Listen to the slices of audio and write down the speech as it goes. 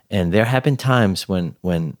And there have been times when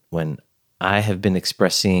I have been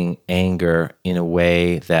expressing anger in a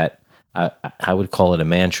way that I would call it a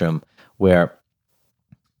mantram, where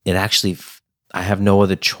it actually I have no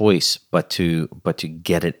other choice but to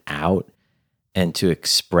get it out and to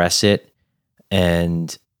express it.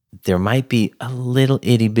 And there might be a little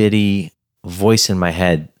itty bitty voice in my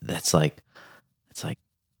head that's like, it's like,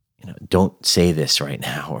 don't say this right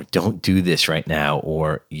now, or don't do this right now,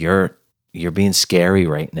 or you're being scary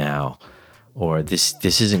right now, or this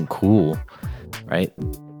isn't cool, right?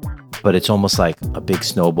 But it's almost like a big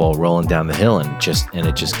snowball rolling down the hill, and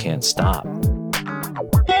it just can't stop.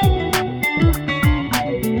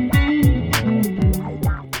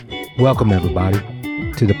 Welcome, everybody,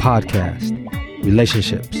 to the podcast,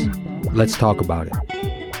 Relationships. Let's talk about it.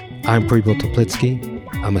 I'm Prepo Toplitsky.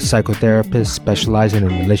 I'm a psychotherapist specializing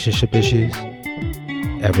in relationship issues.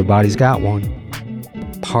 Everybody's got one.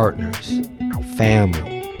 Partners,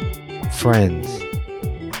 family, friends,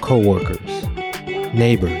 co-workers,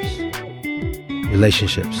 neighbors,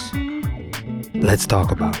 relationships. Let's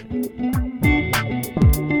talk about it.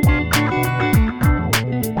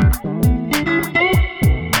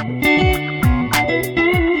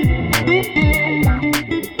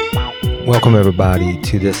 Welcome, everybody,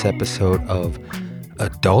 to this episode of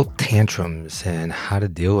Adult Tantrums and How to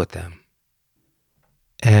Deal with Them.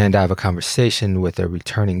 And I have a conversation with a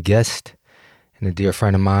returning guest and a dear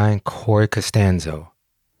friend of mine, Corey Costanzo.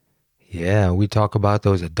 Yeah, we talk about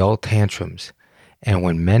those adult tantrums. And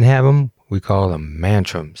when men have them, we call them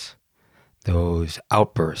mantrums. Those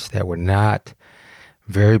outbursts that we're not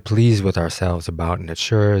very pleased with ourselves about, and it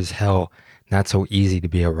sure as hell not so easy to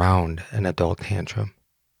be around an adult tantrum.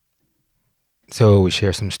 So we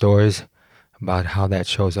share some stories about how that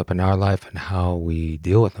shows up in our life and how we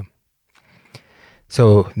deal with them.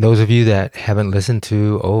 So those of you that haven't listened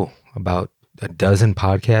to, about a dozen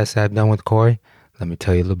podcasts I've done with Corey, let me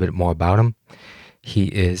tell you a little bit more about him. He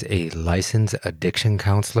is a licensed addiction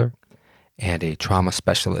counselor and a trauma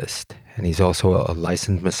specialist, and he's also a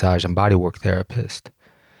licensed massage and bodywork therapist.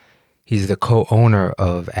 He's the co-owner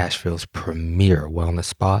of Asheville's premier wellness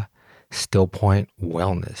spa, Still Point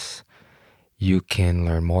Wellness. You can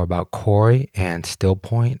learn more about Corey and Still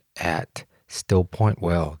Point at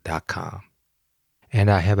stillpointwell.com. And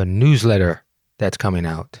I have a newsletter that's coming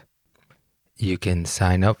out. You can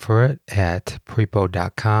sign up for it at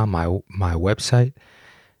prepo.com, my website,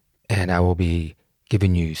 and I will be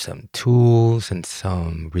giving you some tools and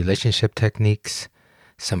some relationship techniques,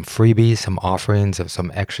 some freebies, some offerings of some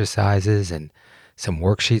exercises and some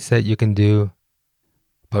worksheets that you can do.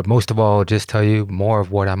 But most of all, just tell you more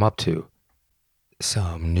of what I'm up to.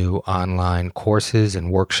 Some new online courses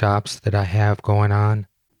and workshops that I have going on,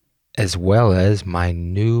 as well as my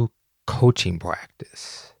new coaching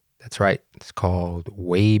practice. That's right. It's called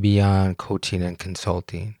Way Beyond Coaching and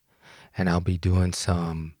Consulting. And I'll be doing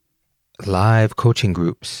some live coaching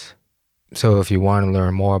groups. So if you want to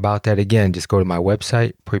learn more about that, again, just go to my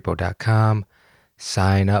website, prepo.com,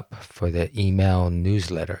 sign up for the email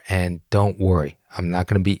newsletter. And don't worry, I'm not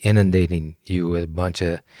going to be inundating you with a bunch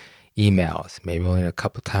of emails, maybe only a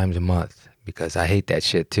couple times a month, because I hate that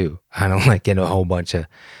shit too. I don't like getting a whole bunch of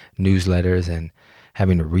newsletters and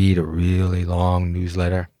having to read a really long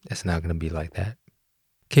newsletter. It's not going to be like that.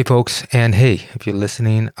 Okay, folks, and hey, if you're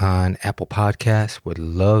listening on Apple Podcasts, would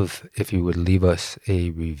love if you would leave us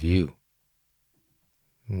a review.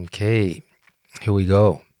 Okay, here we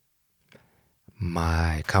go.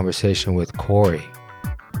 My conversation with Corey.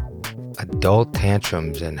 Adult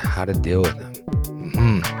tantrums and how to deal with them.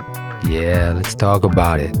 Yeah, let's talk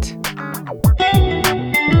about it.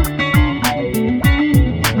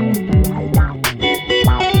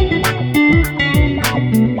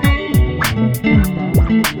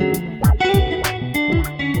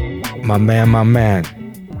 My man.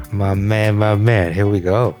 Here we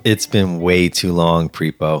go. It's been way too long,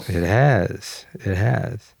 Prepo. It has.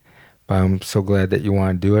 But I'm so glad that you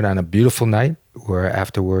want to do it on a beautiful night where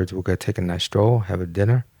afterwards we're going to take a nice stroll, have a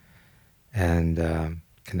dinner, and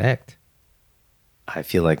connect. I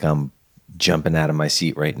feel like I'm jumping out of my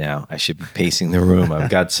seat right now. I should be pacing the room. I've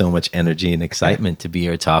got so much energy and excitement to be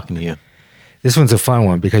here talking to you. This one's a fun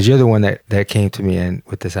one because you're the one that came to me in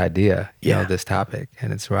with this idea, this topic.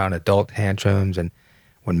 And it's around adult tantrums, and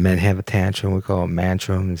when men have a tantrum, we call them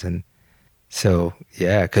mantrums. And so,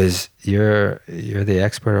 yeah, because you're the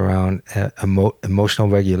expert around emotional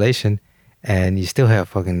regulation, and you still have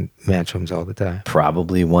fucking mantrums all the time.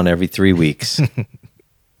 Probably one every 3 weeks,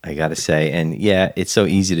 I got to say. And yeah, it's so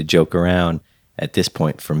easy to joke around at this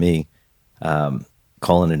point for me.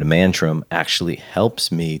 Calling it a mantram actually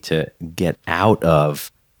helps me to get out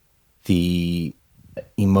of the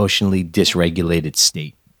emotionally dysregulated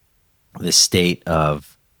state, the state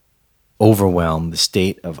of overwhelm, the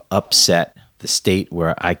state of upset, the state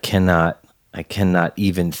where I cannot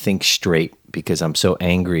even think straight because I'm so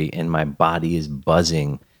angry and my body is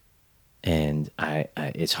buzzing, and I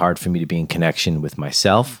it's hard for me to be in connection with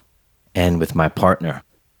myself and with my partner,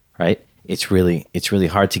 right? It's really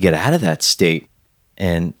hard to get out of that state.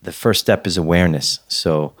 And the first step is awareness.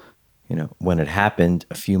 So, when it happened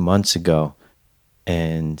a few months ago,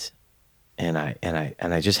 and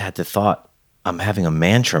I just had the thought, I'm having a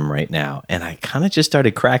mantrum right now. And I kind of just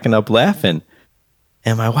started cracking up laughing.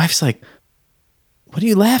 And my wife's like, "What are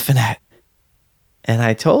you laughing at?" And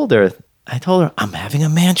I told her, I'm having a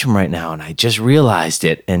mantrum right now. And I just realized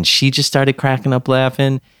it. And she just started cracking up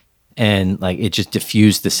laughing. And like, it just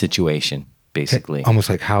diffused the situation, basically. Almost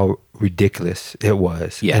like how ridiculous it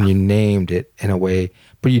was. Yeah. And you named it in a way,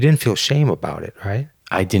 but you didn't feel shame about it, right?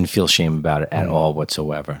 I didn't feel shame about it at all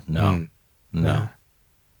whatsoever. No. Yeah.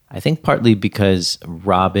 I think partly because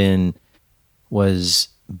Robin was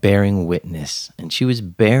bearing witness, and she was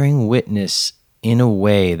bearing witness in a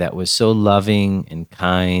way that was so loving and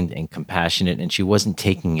kind and compassionate, and she wasn't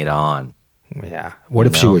taking it on. Yeah. What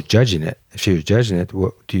if she was judging it? If she was judging it,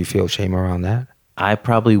 do you feel shame around that? I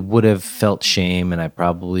probably would have felt shame, and I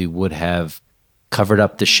probably would have covered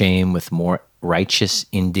up the shame with more righteous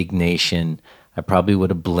indignation. I probably would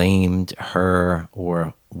have blamed her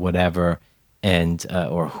or whatever, and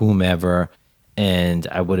or whomever, and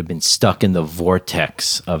I would have been stuck in the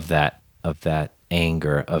vortex of that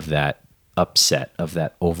anger, of that upset, of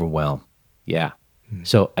that overwhelm. Yeah.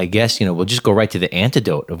 So I guess, we'll just go right to the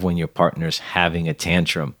antidote of when your partner's having a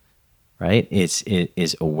tantrum, right? It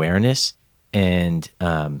is awareness and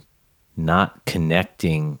not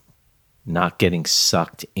connecting, not getting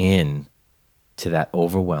sucked in to that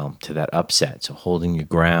overwhelm, to that upset. So holding your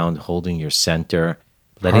ground, holding your center.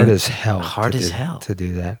 Hard as hell. Hard as hell. To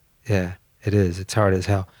do that. Yeah, it is. It's hard as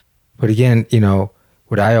hell. But again,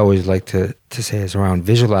 what I always like to say is around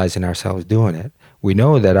visualizing ourselves doing it. We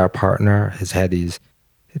know that our partner has had these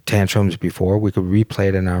tantrums before. We could replay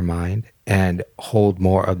it in our mind and hold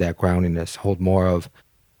more of that groundiness, hold more of,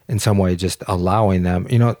 in some way, just allowing them,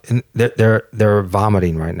 and they're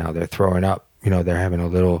vomiting right now. They're throwing up, they're having a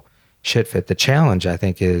little shit fit. The challenge, I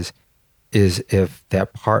think, is if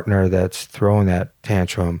that partner that's throwing that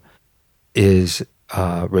tantrum is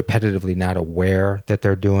repetitively not aware that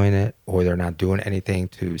they're doing it, or they're not doing anything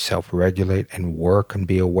to self-regulate and work and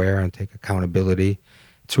be aware and take accountability.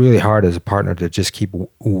 It's really hard as a partner to just keep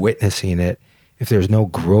witnessing it if there's no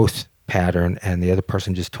growth pattern and the other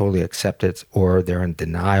person just totally accepts it, or they're in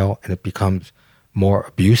denial and it becomes more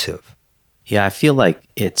abusive. Yeah, I feel like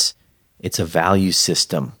it's a value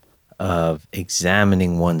system of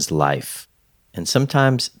examining one's life. And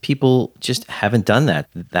sometimes people just haven't done that.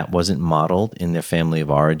 That wasn't modeled in their family of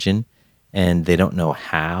origin, and they don't know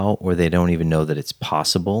how, or they don't even know that it's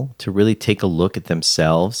possible to really take a look at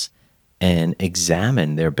themselves and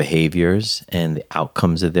examine their behaviors and the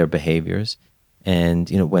outcomes of their behaviors. And,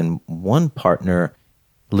 when one partner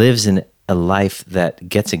lives in a life that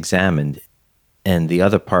gets examined and the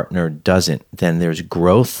other partner doesn't, then there's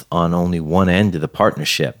growth on only one end of the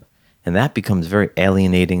partnership. And that becomes very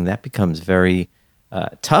alienating. That becomes very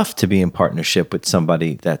tough to be in partnership with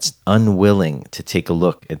somebody that's unwilling to take a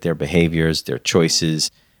look at their behaviors, their choices,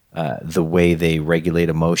 the way they regulate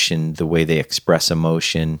emotion, the way they express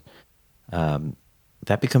emotion.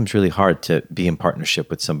 That becomes really hard to be in partnership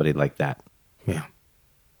with somebody like that. Yeah.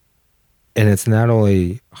 And it's not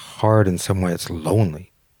only hard in some way, it's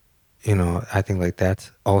lonely. I think like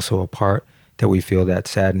that's also a part that we feel, that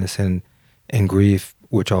sadness and grief,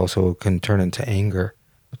 which also can turn into anger.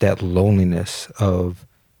 That loneliness of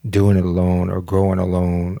doing it alone or growing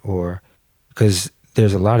alone, or because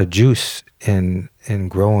there's a lot of juice in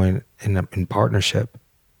growing in partnership.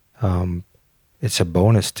 It's a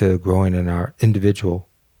bonus to growing in our individual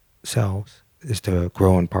selves, is to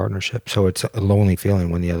grow in partnership. So it's a lonely feeling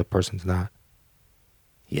when the other person's not.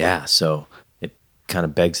 Yeah, so it kind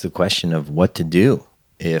of begs the question of what to do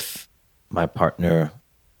if my partner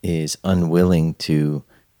is unwilling to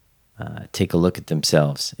take a look at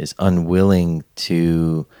themselves, is unwilling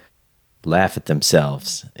to laugh at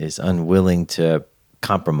themselves, is unwilling to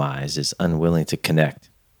compromise, is unwilling to connect.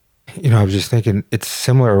 I was just thinking it's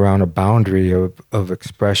similar around a boundary of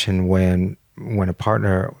expression when a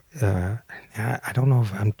partner, I don't know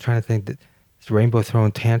if I'm trying to think that it's rainbow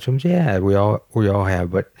throwing tantrums. Yeah, we all have,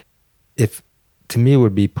 but if to me it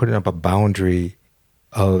would be putting up a boundary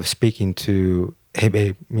of speaking to, hey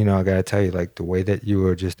babe, I gotta tell you, like the way that you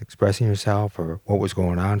were just expressing yourself or what was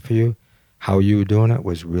going on for you, how you were doing it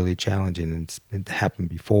was really challenging, and it happened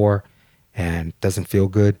before, and it doesn't feel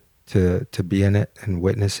good to be in it and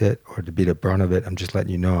witness it or to be the brunt of it. I'm just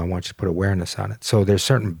letting you know. I want you to put awareness on it. So there's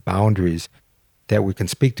certain boundaries that we can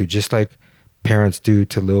speak to, just like parents do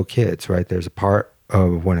to little kids, right? There's a part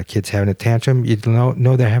of when a kid's having a tantrum, you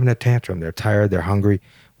know they're having a tantrum. They're tired, they're hungry.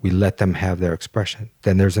 We let them have their expression.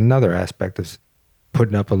 Then there's another aspect of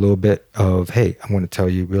putting up a little bit of, hey, I'm going to tell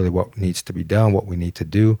you really what needs to be done, what we need to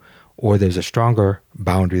do. Or there's a stronger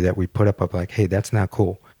boundary that we put up of like, hey, that's not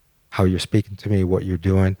cool. How you're speaking to me, what you're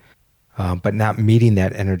doing, but not meeting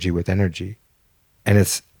that energy with energy. And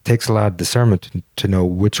it takes a lot of discernment to know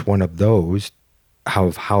which one of those,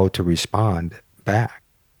 how to respond back.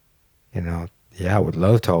 I would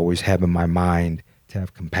love to always have in my mind to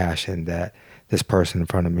have compassion that this person in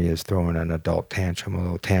front of me is throwing an adult tantrum, a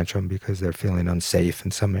little tantrum because they're feeling unsafe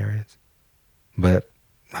in some areas. But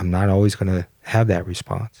I'm not always going to have that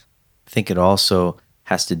response. I think it also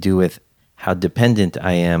has to do with how dependent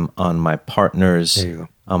I am on my partner's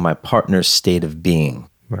state of being.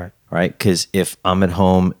 Right. Right? Because if I'm at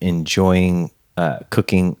home enjoying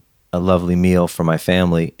cooking a lovely meal for my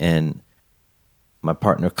family and my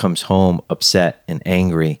partner comes home upset and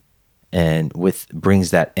angry and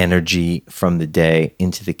brings that energy from the day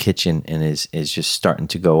into the kitchen and is just starting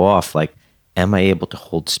to go off, like, am I able to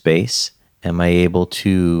hold space? Am I able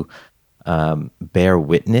to bear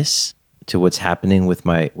witness to what's happening with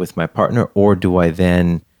my partner, or do I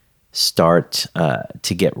then start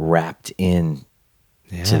to get wrapped in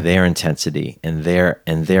to their intensity and their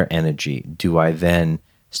energy? Do I then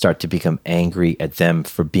start to become angry at them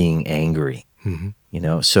for being angry?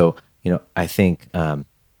 Mm-hmm. So I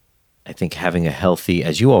think having a healthy,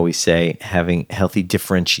 as you always say, having healthy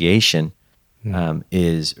differentiation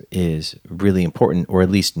is really important, or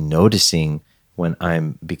at least noticing when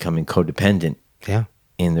I'm becoming codependent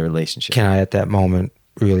in the relationship. Can I, at that moment,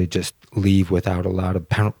 really just leave without a lot of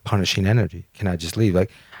punishing energy? Can I just leave?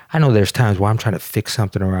 Like, I know there's times where I'm trying to fix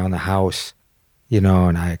something around the house, and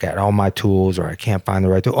I got all my tools, or I can't find the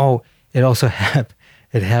right tool. Oh, it also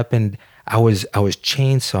happened. I was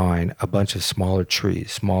chainsawing a bunch of small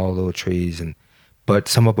little trees, but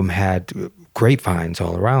some of them had grapevines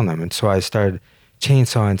all around them. And so I started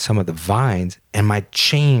chainsawing some of the vines, and my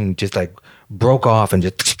chain just like broke off and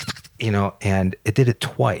just, and it did it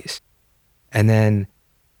twice. And then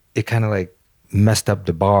it kind of like messed up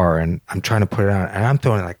the bar, and I'm trying to put it on, and I'm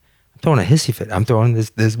throwing a hissy fit. I'm throwing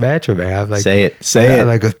this mattress, man. I'm like, say it. I'm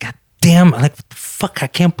like, God damn, I'm like, fuck, I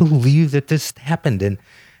can't believe that this happened. And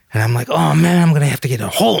I'm like, oh man, I'm going to have to get a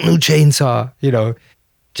whole new chainsaw,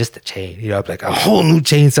 just a chain, like a whole new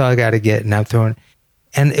chainsaw I got to get. And I'm throwing,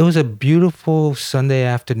 and it was a beautiful Sunday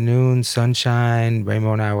afternoon, sunshine.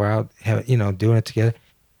 Rainbow and I were out, doing it together.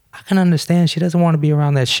 I can understand she doesn't want to be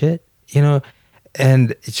around that shit,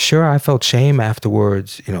 and sure, I felt shame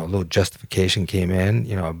afterwards, a little justification came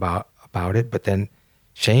in, about it. But then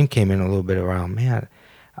shame came in a little bit around, man,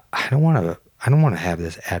 I don't want to have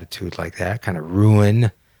this attitude like that, kind of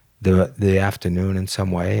ruin the afternoon in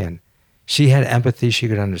some way. And she had empathy, she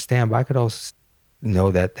could understand, but I could also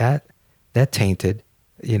know that tainted,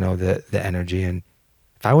 the energy. And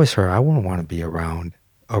if I was her, I wouldn't want to be around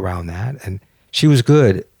that. And she was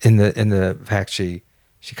good in the fact she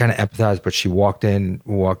kind of empathized, but she walked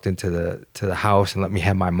into the house and let me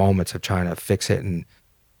have my moments of trying to fix it and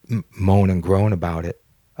moan and groan about it.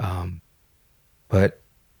 But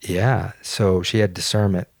yeah, so she had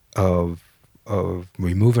discernment of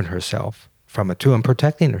removing herself from it too and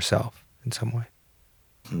protecting herself in some way.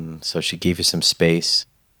 So she gave you some space.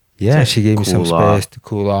 Yeah, she gave me some space to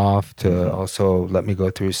cool off, to also let me go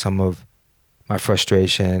through some of my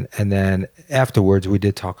frustration. And then afterwards we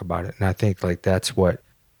did talk about it. And I think like that's what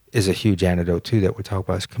is a huge antidote too that we talk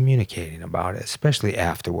about, is communicating about it, especially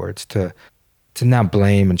afterwards, to not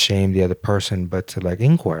blame and shame the other person, but to like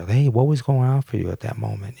inquire, hey, what was going on for you at that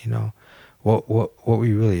moment? What were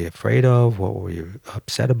you really afraid of? What were you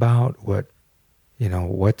upset about? What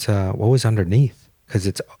was underneath? Because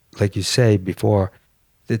it's like you say before,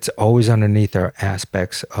 it's always underneath our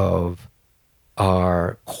aspects of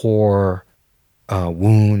our core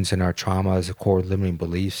wounds and our traumas, the core limiting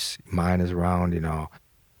beliefs. Mine is around,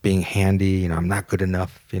 being handy. I'm not good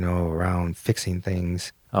enough, around fixing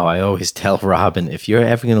things. Oh, I always tell Robin, if you're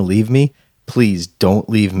ever going to leave me, please don't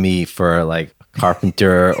leave me for like a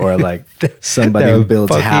carpenter or like somebody who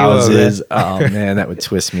builds houses. Oh man, that would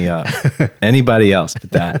twist me up. Anybody else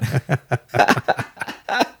but that.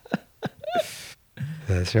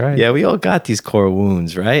 That's right. Yeah, we all got these core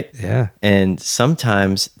wounds, right? Yeah. And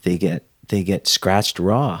sometimes they they get scratched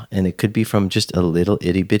raw, and it could be from just a little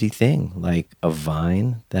itty bitty thing like a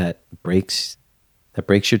vine that breaks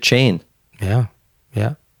your chain. Yeah.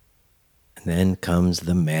 Yeah. And then comes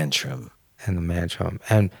the mantram. And the mantram.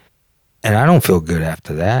 And I don't feel good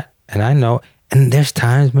after that. And I know, and there's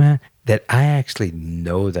times, man, that I actually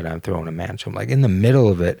know that I'm throwing a mantram. Like in the middle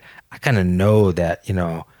of it, I kind of know that,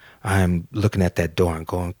 I'm looking at that door and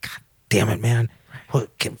going, God damn it, man.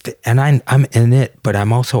 And I'm in it, but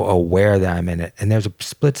I'm also aware that I'm in it. And there's a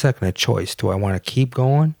split second of choice. Do I want to keep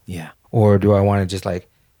going? Yeah. Or do I want to just like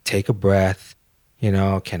take a breath?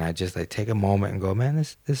 Can I just like take a moment and go, man,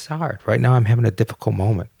 this is hard. Right now I'm having a difficult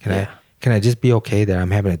moment. Can I just be okay that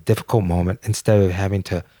I'm having a difficult moment instead of having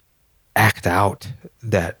to act out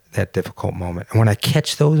that difficult moment? And when I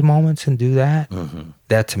catch those moments and do that,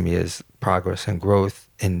 that to me is progress and growth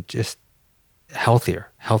and just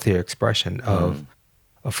healthier expression of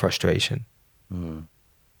frustration.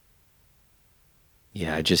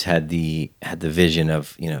 Yeah, I just had the vision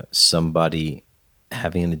of, somebody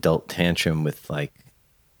having an adult tantrum with like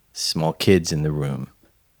small kids in the room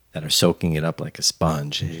that are soaking it up like a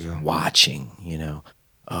sponge and watching,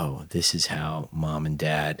 oh, this is how mom and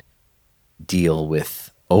dad deal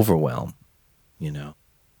with overwhelm,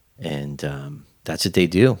 and that's what they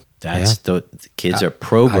do. That's the kids are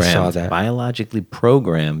programmed, biologically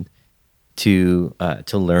programmed to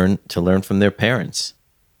learn from their parents.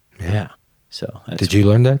 Yeah. So did you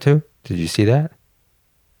learn that too? Did you see that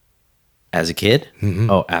as a kid? Mm-hmm.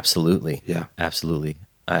 Oh, absolutely. Yeah, absolutely.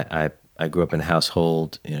 I grew up in a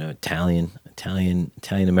household, Italian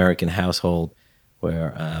American household,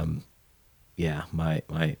 where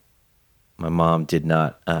my mom did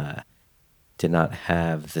not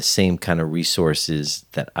have the same kind of resources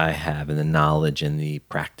that I have, and the knowledge and the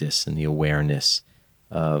practice and the awareness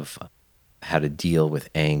of how to deal with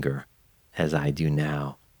anger as I do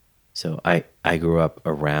now. So I grew up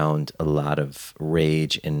around a lot of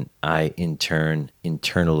rage, and I in turn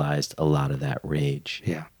internalized a lot of that rage.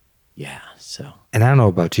 Yeah. Yeah. So. And I don't know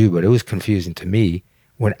about you, but it was confusing to me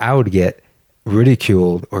when I would get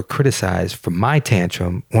ridiculed or criticized for my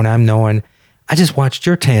tantrum when I'm knowing I just watched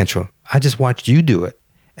your tantrum. I just watched you do it.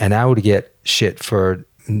 And I would get shit for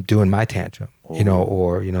doing my tantrum,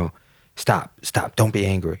 or, stop, don't be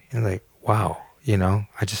angry. And like, wow,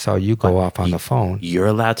 I just saw you go off on the phone. You're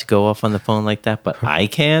allowed to go off on the phone like that, but I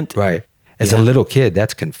can't? Right. As a little kid,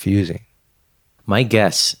 that's confusing. My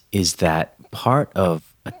guess is that part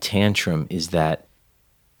of a tantrum is that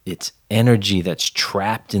it's energy that's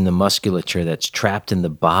trapped in the musculature, that's trapped in the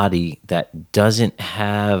body, that doesn't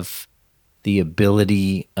have the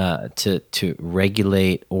ability to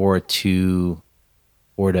regulate or to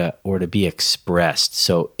be expressed.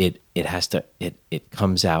 So it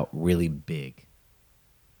comes out really big.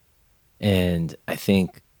 And I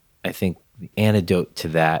think the antidote to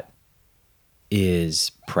that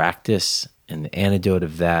is practice, and the antidote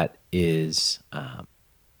of that is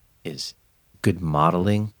good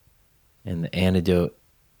modeling. And the antidote,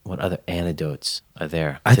 what other antidotes are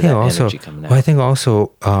there to that energy coming out? I think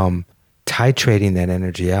also titrating that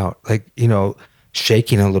energy out, like,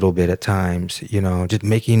 shaking a little bit at times, just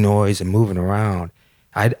making noise and moving around.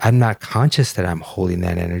 I'm not conscious that I'm holding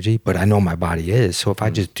that energy, but I know my body is. So if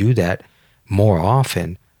I just do that more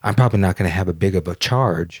often, I'm probably not going to have a big of a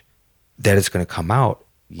charge that is going to come out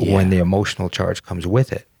when the emotional charge comes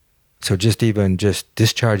with it. So just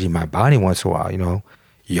discharging my body once in a while,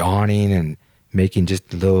 yawning and making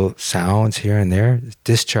just little sounds here and there,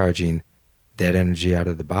 discharging that energy out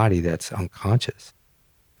of the body that's unconscious.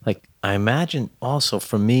 Like, I imagine also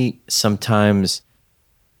for me, sometimes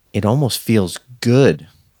it almost feels good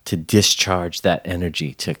to discharge that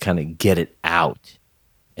energy, to kind of get it out.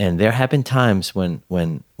 And there have been times when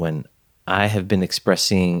I have been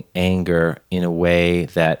expressing anger in a way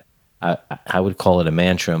that I would call it a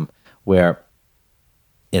mantram, where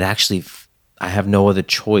it actually, I have no other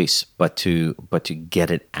choice but to get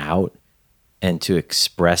it out and to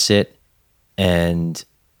express it. And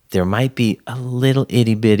there might be a little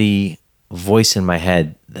itty bitty voice in my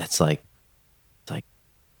head that's like,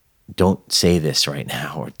 don't say this right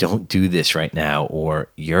now, or don't do this right now, or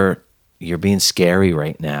you're being scary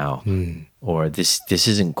right now, or this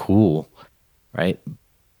isn't cool, right?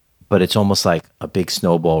 But it's almost like a big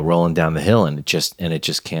snowball rolling down the hill, and it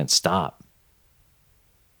just can't stop.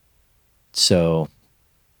 So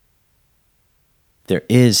there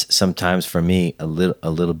is sometimes for me a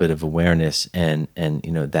little bit of awareness, and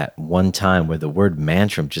that one time where the word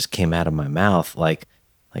mantram just came out of my mouth, like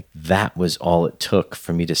that was all it took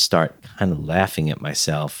for me to start kind of laughing at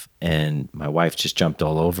myself, and my wife just jumped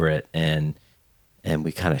all over it, and and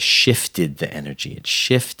we kind of shifted the energy. It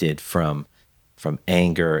shifted from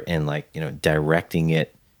anger and like, directing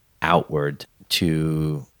it outward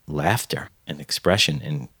to laughter and expression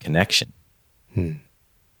and connection.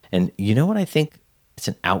 And you know what I think? It's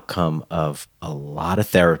an outcome of a lot of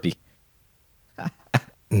therapy.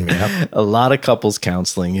 Yep. A lot of couples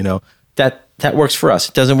counseling, that works for us.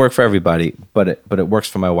 It doesn't work for everybody, but it works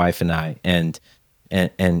for my wife and I. And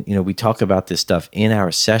we talk about this stuff in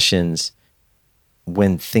our sessions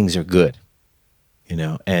when things are good,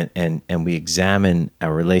 and we examine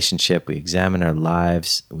our relationship, we examine our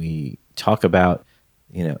lives, we talk about,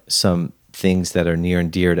 some things that are near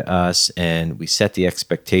and dear to us, and we set the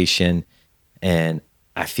expectation. And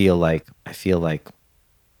I feel like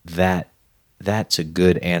that's a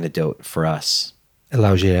good antidote for us.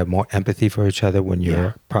 Allows you to have more empathy for each other when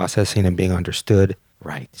you're processing and being understood.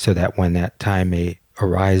 Right. So that when that time may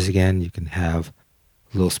arise again, you can have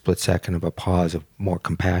a little split second of a pause of more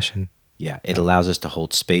compassion. Yeah. It allows us to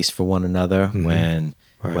hold space for one another when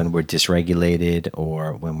we're dysregulated,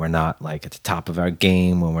 or when we're not like at the top of our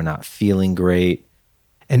game, when we're not feeling great.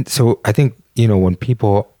 And so I think, when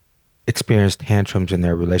people experience tantrums in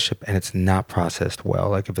their relationship and it's not processed well,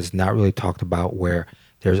 like if it's not really talked about, where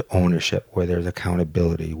there's ownership, where there's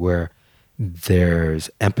accountability, where there's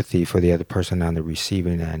empathy for the other person on the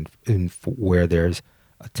receiving end, and where there's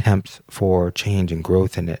attempts for change and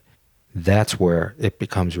growth in it, that's where it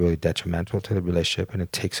becomes really detrimental to the relationship, and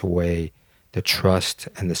it takes away the trust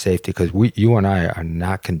and the safety. Because you and I are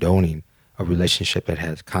not condoning a relationship that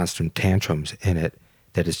has constant tantrums in it,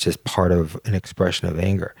 that is just part of an expression of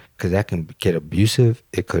anger, because that can get abusive.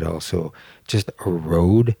 It could also just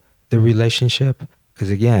erode the relationship. Because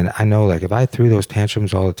again, I know, like, if I threw those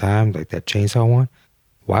tantrums all the time, like that chainsaw one,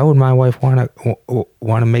 why would my wife want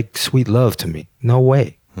to make sweet love to me? No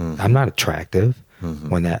way. I'm not attractive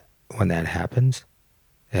when that happens,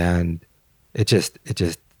 and it just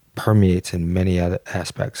permeates in many other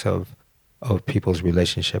aspects of people's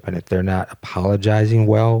relationship. And if they're not apologizing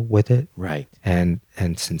well with it, right, and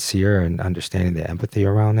sincere and understanding the empathy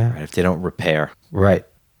around that, right, if they don't repair, right,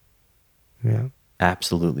 yeah,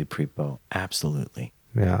 absolutely, Prepo, absolutely,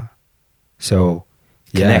 yeah. So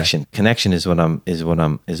connection is what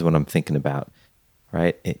I'm thinking about,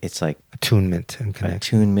 right? It's like attunement and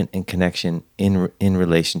connection in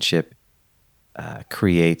relationship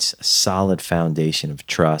creates a solid foundation of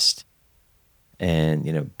trust,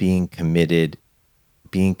 and being committed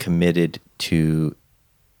to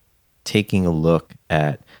taking a look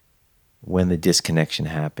at when the disconnection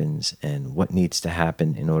happens and what needs to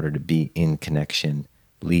happen in order to be in connection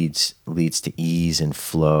leads to ease and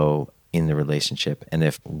flow in the relationship. And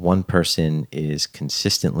if one person is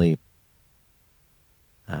consistently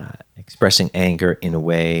expressing anger in a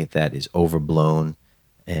way that is overblown,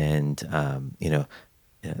 and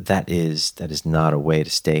that is not a way to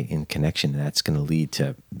stay in connection. That's going to lead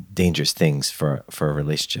to dangerous things for a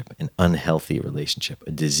relationship, an unhealthy relationship,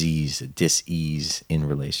 a disease, a dis-ease in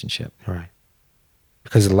relationship. Right.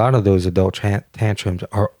 Because a lot of those adult tantrums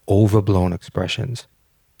are overblown expressions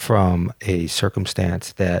from a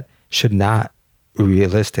circumstance that should not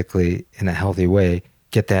realistically, in a healthy way,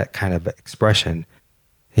 get that kind of expression.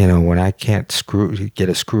 When I can't get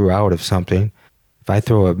a screw out of something, if I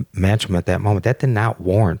throw a tantrum at that moment, that did not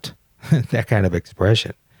warrant that kind of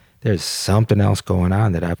expression. There's something else going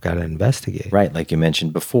on that I've got to investigate. Right, like you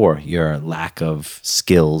mentioned before, your lack of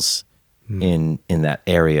skills in that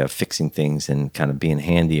area of fixing things and kind of being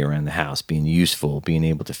handy around the house, being useful, being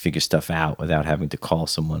able to figure stuff out without having to call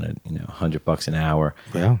someone at $100 an hour.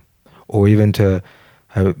 Yeah, or even to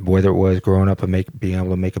whether it was growing up and being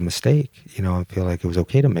able to make a mistake, and feel like it was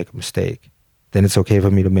okay to make a mistake. Then it's okay for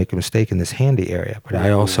me to make a mistake in this handy area. But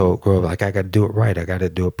I also grow up like, I got to do it right. I got to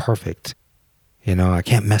do it perfect. I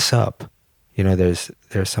can't mess up. There's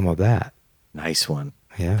some of that. Nice one.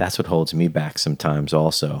 Yeah. That's what holds me back sometimes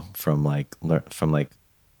also from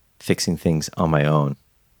fixing things on my own.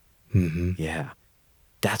 Mm-hmm. Yeah.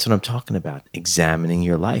 That's what I'm talking about. Examining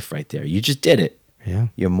your life right there. You just did it. Yeah.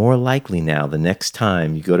 You're more likely now the next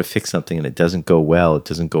time you go to fix something and it doesn't go well, it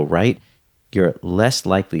doesn't go right, you're less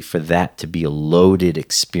likely for that to be a loaded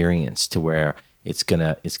experience to where it's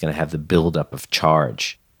gonna have the buildup of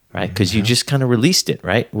charge, right? Because you just kind of released it,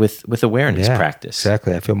 right? With awareness practice.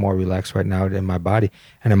 Exactly. I feel more relaxed right now in my body.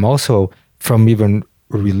 And I'm also, from even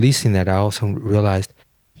releasing that, I also realized,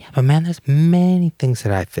 but man, there's many things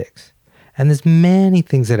that I fix. And there's many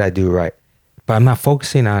things that I do right. But I'm not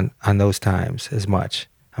focusing on those times as much.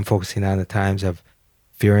 I'm focusing on the times of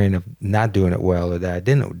fearing of not doing it well, or that I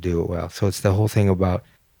didn't do it well. So it's the whole thing about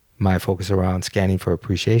my focus around scanning for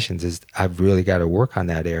appreciations is I've really got to work on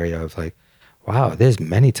that area of like, wow, there's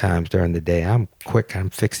many times during the day I'm quick, I'm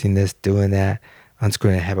fixing this, doing that,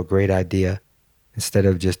 unscrewing, I have a great idea. Instead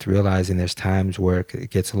of just realizing there's times where it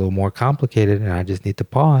gets a little more complicated and I just need to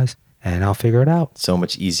pause and I'll figure it out. So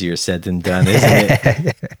much easier said than done, isn't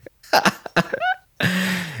it?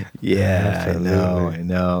 Yeah, Absolutely. I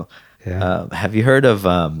know. Yeah. Have you heard of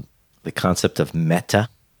the concept of metta?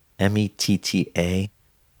 METTA?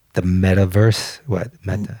 The metaverse? What?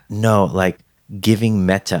 Meta? No, like giving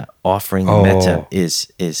metta, offering metta Oh,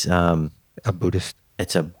 is a Buddhist.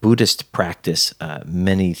 it's a Buddhist practice,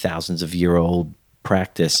 many thousands of year old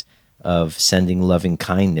practice of sending loving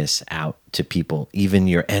kindness out to people, even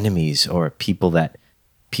your enemies or people that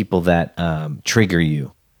trigger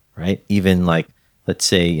you, right? Even like, let's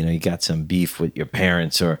say, you got some beef with your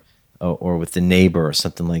parents or with the neighbor or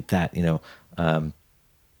something like that,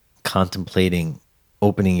 contemplating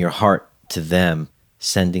opening your heart to them,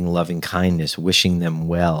 sending loving kindness, wishing them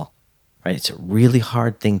well, right? It's a really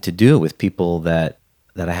hard thing to do with people that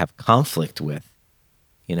I have conflict with,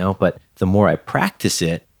 but the more I practice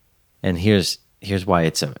it, and here's why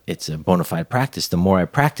it's a bona fide practice. The more I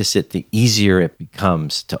practice it, the easier it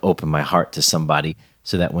becomes to open my heart to somebody,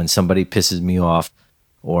 so that when somebody pisses me off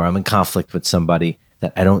or I'm in conflict with somebody,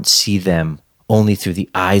 that I don't see them only through the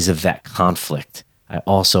eyes of that conflict. I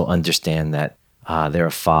also understand that they're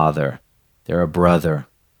a father, they're a brother,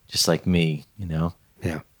 just like me. Yeah.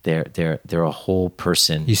 They're a whole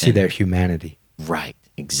person. You see their humanity. Right,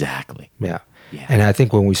 exactly. Yeah. Yeah. And I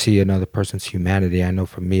think when we see another person's humanity, I know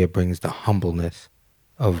for me, it brings the humbleness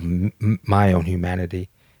of my own humanity,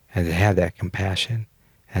 and to have that compassion,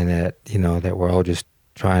 and that, that we're all just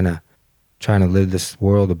trying to live this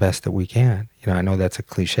world the best that we can. I know that's a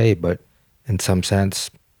cliche, but in some sense,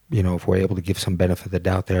 if we're able to give some benefit of the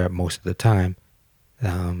doubt there most of the time,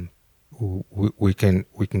 we can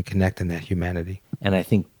connect in that humanity. And I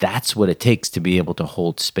think that's what it takes to be able to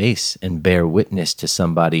hold space and bear witness to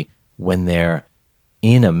somebody when they're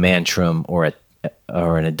in a mantrum or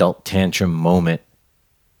an adult tantrum moment,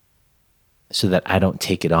 so that I don't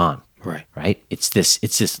take it on. Right. Right? It's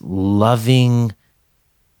this loving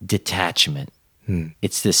detachment.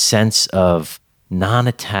 It's this sense of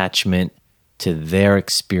non-attachment to their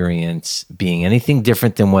experience being anything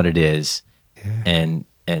different than what it is. Yeah. And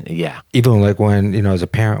yeah. Even like when, as a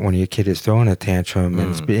parent, when your kid is throwing a tantrum and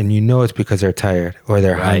it's because they're tired or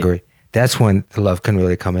they're Right. hungry, that's when the love can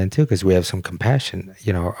really come in too, because we have some compassion,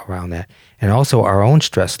 around that. And also our own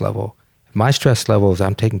stress level. If my stress level is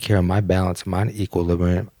I'm taking care of my balance, my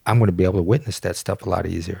equilibrium, I'm going to be able to witness that stuff a lot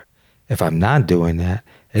easier. If I'm not doing that,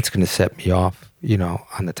 it's going to set me off,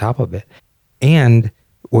 on the top of it. And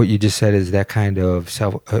what you just said is that kind of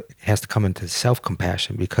has to come into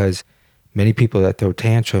self-compassion, because many people that throw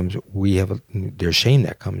tantrums, there's shame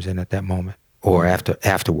that comes in at that moment or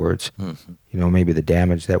afterwards. Maybe the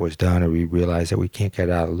damage that was done, or we realize that we can't get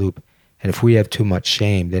out of the loop. And if we have too much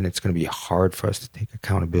shame, then it's going to be hard for us to take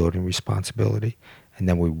accountability and responsibility. And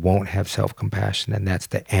then we won't have self-compassion. And that's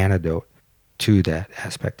the antidote to that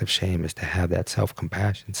aspect of shame, is to have that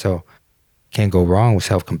self-compassion. So can't go wrong with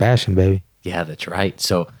self-compassion, baby. Yeah, that's right.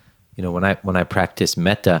 So, when I practice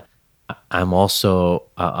metta, I'm also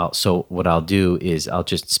so what I'll do is I'll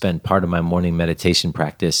just spend part of my morning meditation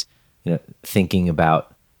practice, thinking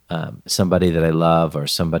about somebody that I love, or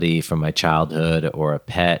somebody from my childhood, or a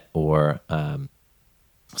pet, or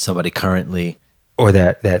somebody currently, or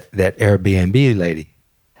that Airbnb lady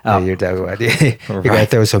that you're talking about. You got to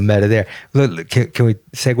throw some meta there. Look, can we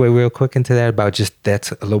segue real quick into that about just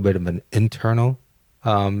that's a little bit of an internal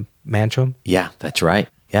mantram? Yeah, that's right.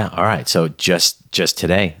 Yeah. All right. So just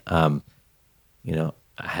today, I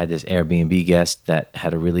had this Airbnb guest that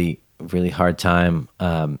had a really, really hard time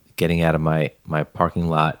getting out of my parking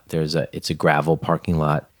lot. It's a gravel parking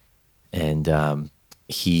lot, and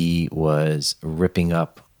he was ripping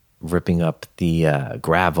up the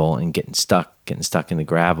gravel and getting stuck in the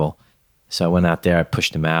gravel. So I went out there, I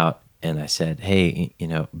pushed him out, and I said, "Hey,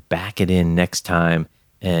 back it in next time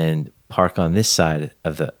and park on this side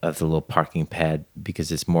of the little parking pad,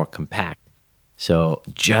 because it's more compact." So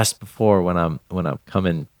just before, when I'm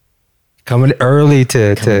coming early to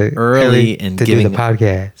and to giving do the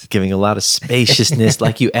podcast, giving a lot of spaciousness,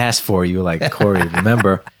 like you asked for, you were like, "Corey,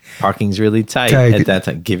 remember, parking's really tight at that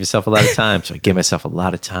time. Give yourself a lot of time." So I give myself a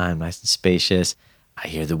lot of time, nice and spacious. I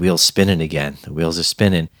hear the wheels spinning again. The wheels are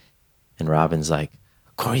spinning, and Robin's like,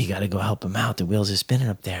 "Corey, you got to go help him out. The wheels are spinning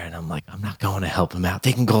up there." And I'm like, "I'm not going to help him out.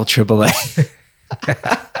 They can call AAA."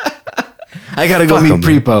 I got to go meet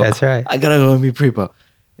Prepo. That's right. I got to go meet Prepo.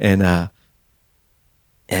 And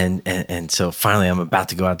And so finally I'm about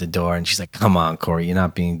to go out the door, and she's like, come on, Corey, you're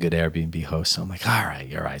not being a good Airbnb host. So I'm like, all right,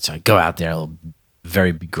 you're right. So I go out there a little,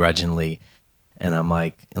 very begrudgingly, and I'm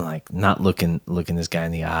like not looking this guy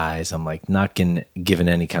in the eyes. I'm like not giving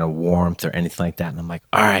any kind of warmth or anything like that. And I'm like,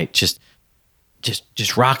 all right, just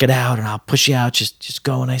rock it out, and I'll push you out. Just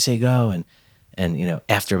go when I say go. And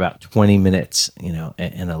after about 20 minutes,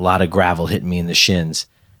 and a lot of gravel hitting me in the shins,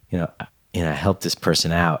 I helped this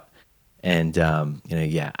person out. And,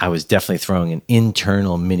 I was definitely throwing an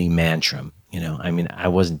internal mini mantram. I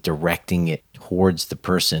wasn't directing it towards the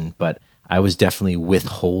person, but I was definitely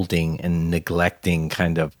withholding and neglecting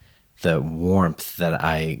kind of the warmth that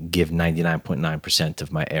I give 99.9%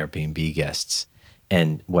 of my Airbnb guests.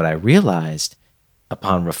 And what I realized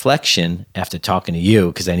upon reflection after talking to you,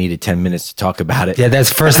 because I needed 10 minutes to talk about it. Yeah, that's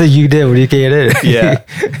the first thing you did when you came in. Yeah.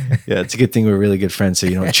 It's a good thing we're really good friends, so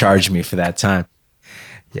you don't charge me for that time.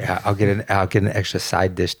 Yeah, I'll get an extra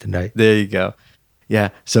side dish tonight. There you go.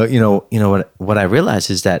 Yeah. So what I realized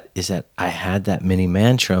is that I had that mini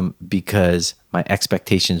mantram because my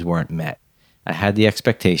expectations weren't met. I had the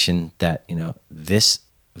expectation that this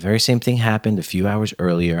very same thing happened a few hours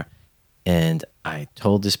earlier, and I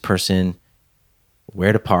told this person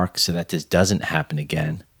where to park so that this doesn't happen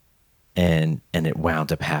again, and it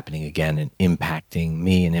wound up happening again and impacting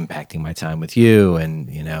me and impacting my time with you, and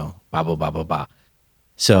blah blah blah blah blah.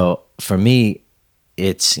 So for me,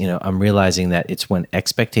 it's, I'm realizing that it's when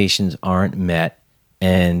expectations aren't met,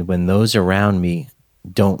 and when those around me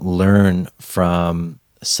don't learn from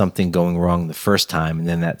something going wrong the first time, and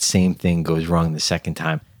then that same thing goes wrong the second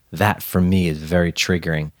time, that for me is very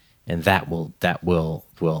triggering, and that will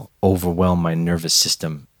overwhelm my nervous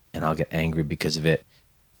system, and I'll get angry because of it.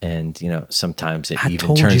 And sometimes it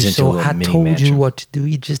even turns into a little mini I told mantram. you what to do.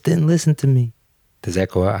 You just didn't listen to me. Does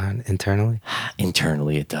that go on internally?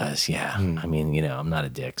 Internally, it does. Yeah. I mean, I'm not a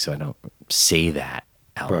dick, so I don't say that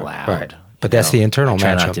out loud. Right. But that's the internal I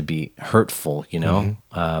try matchup. not to be hurtful,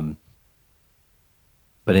 but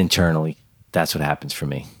internally, that's what happens for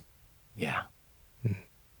me. Yeah.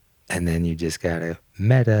 And then you just gotta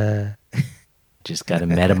meta. Just gotta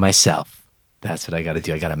meta myself. That's what I gotta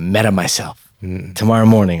do. I gotta meta myself. Tomorrow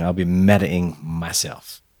morning, I'll be metaing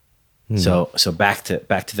myself. So back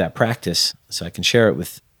to that practice, so I can share it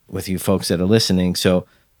with you folks that are listening. So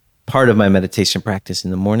part of my meditation practice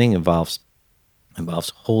in the morning involves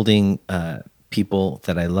holding people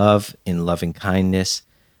that I love in loving kindness,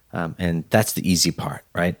 and that's the easy part,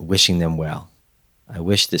 right? Wishing them well. I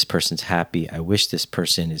wish this person's happy. I wish this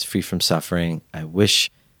person is free from suffering. I wish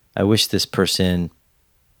this person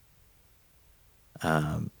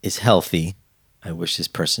is healthy. I wish this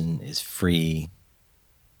person is free.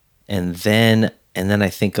 And then I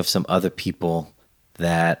think of some other people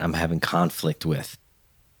that I'm having conflict with.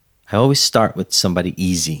 I always start with somebody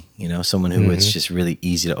easy, someone who it's just really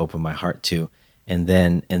easy to open my heart to. And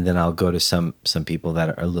then I'll go to some people that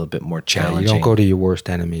are a little bit more challenging. You don't go to your worst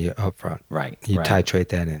enemy up front. Right. You titrate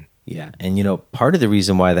that in. Yeah. And part of the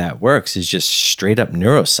reason why that works is just straight up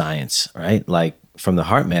neuroscience, right? Like from the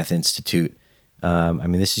HeartMath Institute.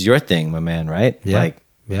 This is your thing, my man, right?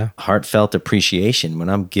 Yeah. Heartfelt appreciation. When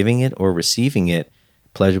I'm giving it or receiving it,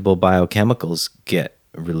 pleasurable biochemicals get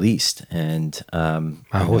released, and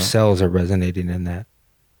my whole cells are resonating in that.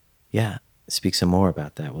 Yeah, speak some more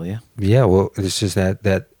about that, will you? Yeah, well, it's just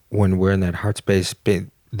that when we're in that heart space,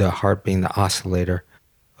 the heart being the oscillator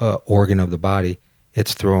organ of the body,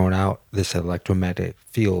 it's throwing out this electromagnetic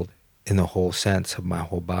field in the whole sense of my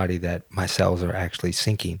whole body that my cells are actually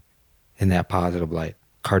sinking in that positive light.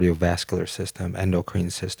 Cardiovascular system,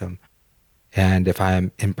 endocrine system. And if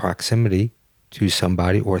I'm in proximity to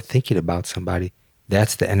somebody or thinking about somebody,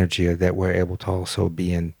 that's the energy that we're able to also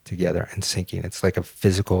be in together and syncing. It's like a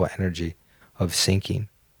physical energy of syncing.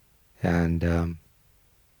 And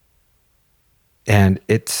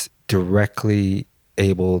it's directly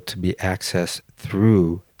able to be accessed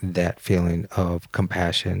through that feeling of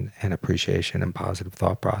compassion and appreciation and positive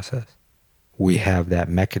thought process. We have that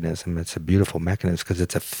mechanism. It's a beautiful mechanism because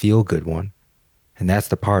it's a feel-good one. And that's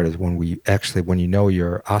the part is when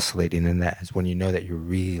you're oscillating in that is when you know that you're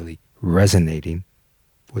really resonating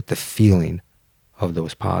with the feeling of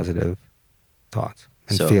those positive thoughts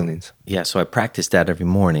and feelings. Yeah, so I practice that every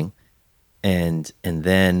morning, and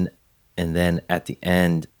then at the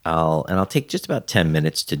end I'll take just about 10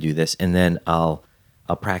 minutes to do this, and then I'll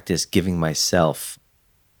practice giving myself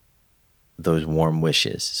those warm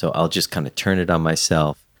wishes. So I'll just kind of turn it on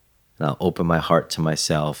myself, and I'll open my heart to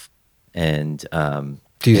myself. And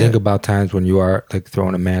do you think about times when you are like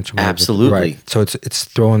throwing a mantra? Absolutely. Right. So it's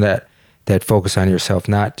throwing that focus on yourself,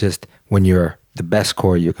 not just when you're the best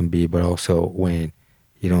Corey you can be, but also when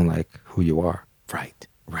you don't like who you are. Right.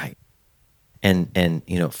 And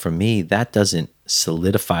for me, that doesn't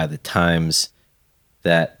solidify the times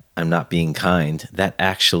that I'm not being kind. That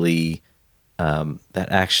actually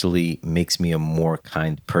makes me a more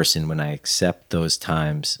kind person when I accept those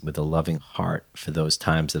times with a loving heart for those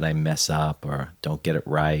times that I mess up or don't get it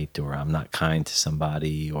right, or I'm not kind to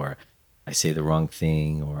somebody, or I say the wrong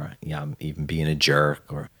thing, or I'm even being a jerk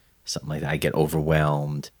or something like that. I get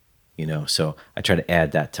overwhelmed, So I try to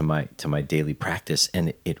add that to my daily practice,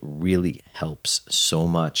 and it really helps so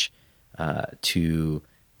much to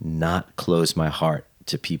not close my heart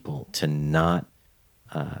to people, to not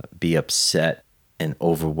be upset and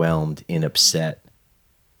overwhelmed in upset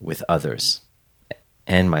with others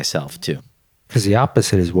and myself too. Because the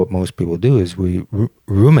opposite is what most people do, is we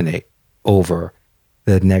ruminate over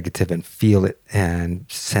the negative and feel it and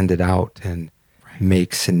send it out and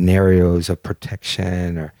make scenarios of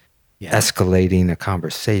protection or escalating a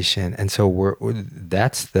conversation. And so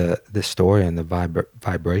that's the story and the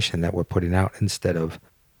vibration that we're putting out, instead of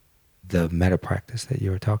the meta practice that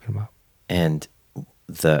you were talking about. And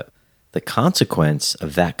the consequence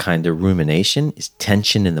of that kind of rumination is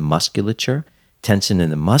tension in the musculature. Tension in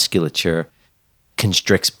the musculature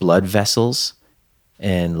constricts blood vessels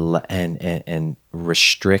and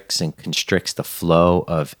restricts and constricts the flow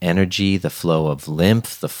of energy, the flow of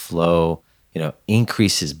lymph, the flow,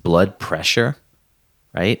 increases blood pressure,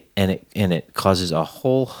 right? And it causes a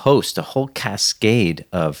whole cascade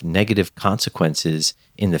of negative consequences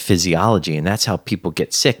in the physiology. And that's how people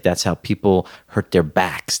get sick. That's how people hurt their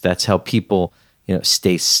backs. That's how people,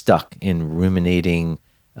 stay stuck in ruminating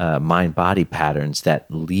mind-body patterns that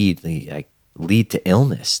lead to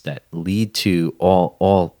illness, that lead to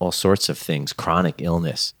all sorts of things, chronic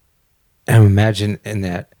illness. And imagine in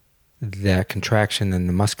that contraction in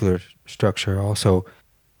the muscular structure also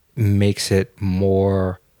makes it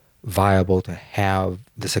more viable to have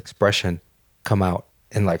this expression come out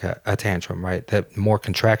in like a tantrum, right? The more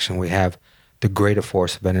contraction we have, the greater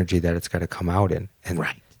force of energy that it's got to come out in. And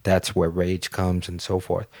that's where rage comes and so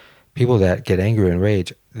forth. People that get angry and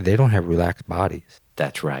rage, they don't have relaxed bodies.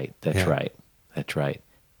 That's right.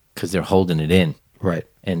 Because they're holding it in. Right.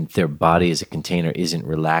 And their body as a container isn't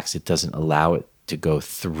relaxed. It doesn't allow it to go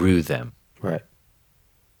through them. Right.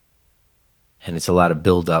 And it's a lot of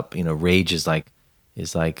buildup. Rage is like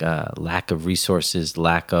lack of resources,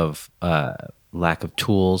 lack of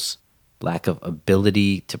tools, lack of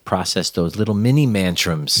ability to process those little mini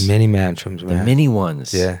mantrams. Mini mantrams, man. The mini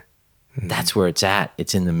ones. Yeah. Mm-hmm. That's where it's at.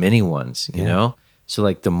 It's in the mini ones, you know? So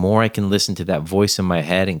like the more I can listen to that voice in my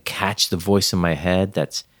head and catch the voice in my head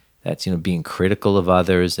that's being critical of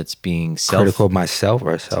others, that's being critical of myself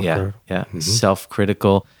or self.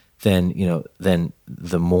 Self-critical, then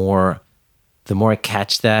the more I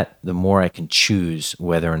catch that, the more I can choose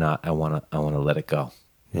whether or not I want to let it go.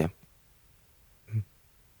 Yeah.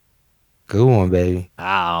 Good one, baby.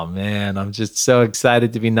 Oh man, I'm just so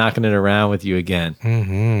excited to be knocking it around with you again.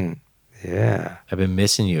 Mm-hmm. Yeah. I've been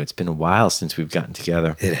missing you. It's been a while since we've gotten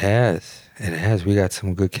together. It has. We got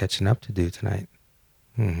some good catching up to do tonight.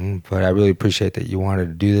 Mm-hmm. But I really appreciate that you wanted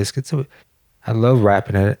to do this. I love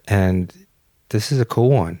rapping it, and this is a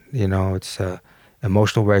cool one. It's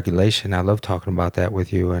emotional regulation. I love talking about that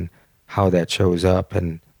with you and how that shows up,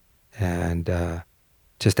 and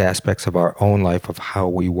just aspects of our own life of how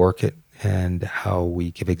we work it and how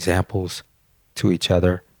we give examples to each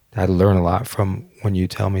other. I learn a lot from when you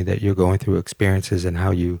tell me that you're going through experiences and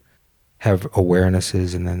how you have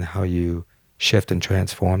awarenesses and then how you shift and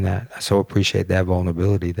transform that. I so appreciate that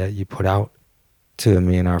vulnerability that you put out to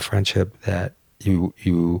me in our friendship, that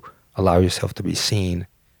you allow yourself to be seen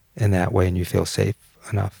in that way and you feel safe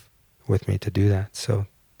enough with me to do that. So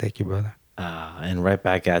thank you, brother. And right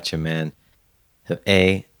back at you, man. So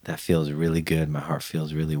that feels really good. My heart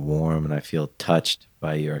feels really warm, and I feel touched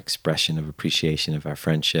by your expression of appreciation of our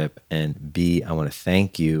friendship. And B, I want to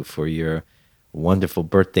thank you for your wonderful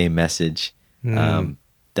birthday message.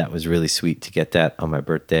 That was really sweet to get that on my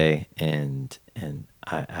birthday, and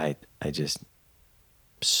I just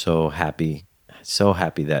so happy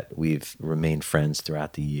that we've remained friends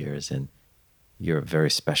throughout the years, and you're a very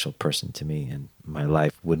special person to me, and my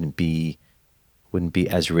life wouldn't be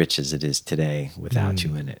as rich as it is today without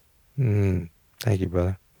you in it. Thank you,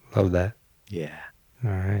 brother. Love that. Yeah.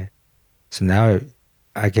 All right. So now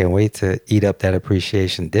I can't wait to eat up that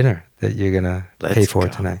appreciation dinner that you're going to pay for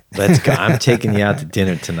tonight. Let's go. I'm taking you out to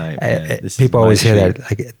dinner tonight, man. People always hear that.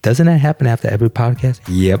 Like, doesn't that happen after every podcast?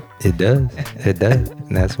 Yep, it does. It does.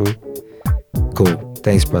 And that's what. Cool.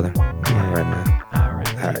 Thanks, brother. All right, man. All right.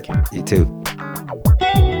 Thank you. You too.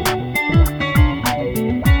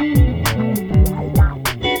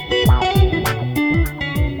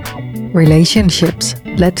 Relationships,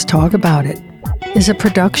 Let's Talk About It is a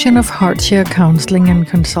production of Heartshare Counseling and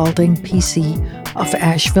Consulting PC of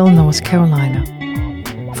Asheville, North Carolina.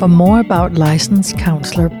 For more about licensed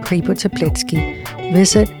counselor Pripo Teplitsky,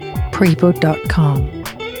 visit pripo.com.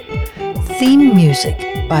 Theme music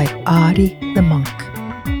by Artie the Monk.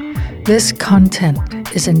 This content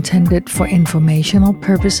is intended for informational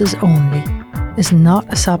purposes only, is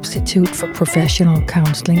not a substitute for professional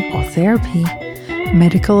counseling or therapy,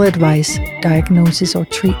 medical advice, diagnosis, or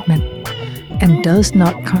treatment, and does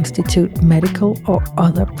not constitute medical or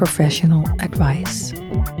other professional advice.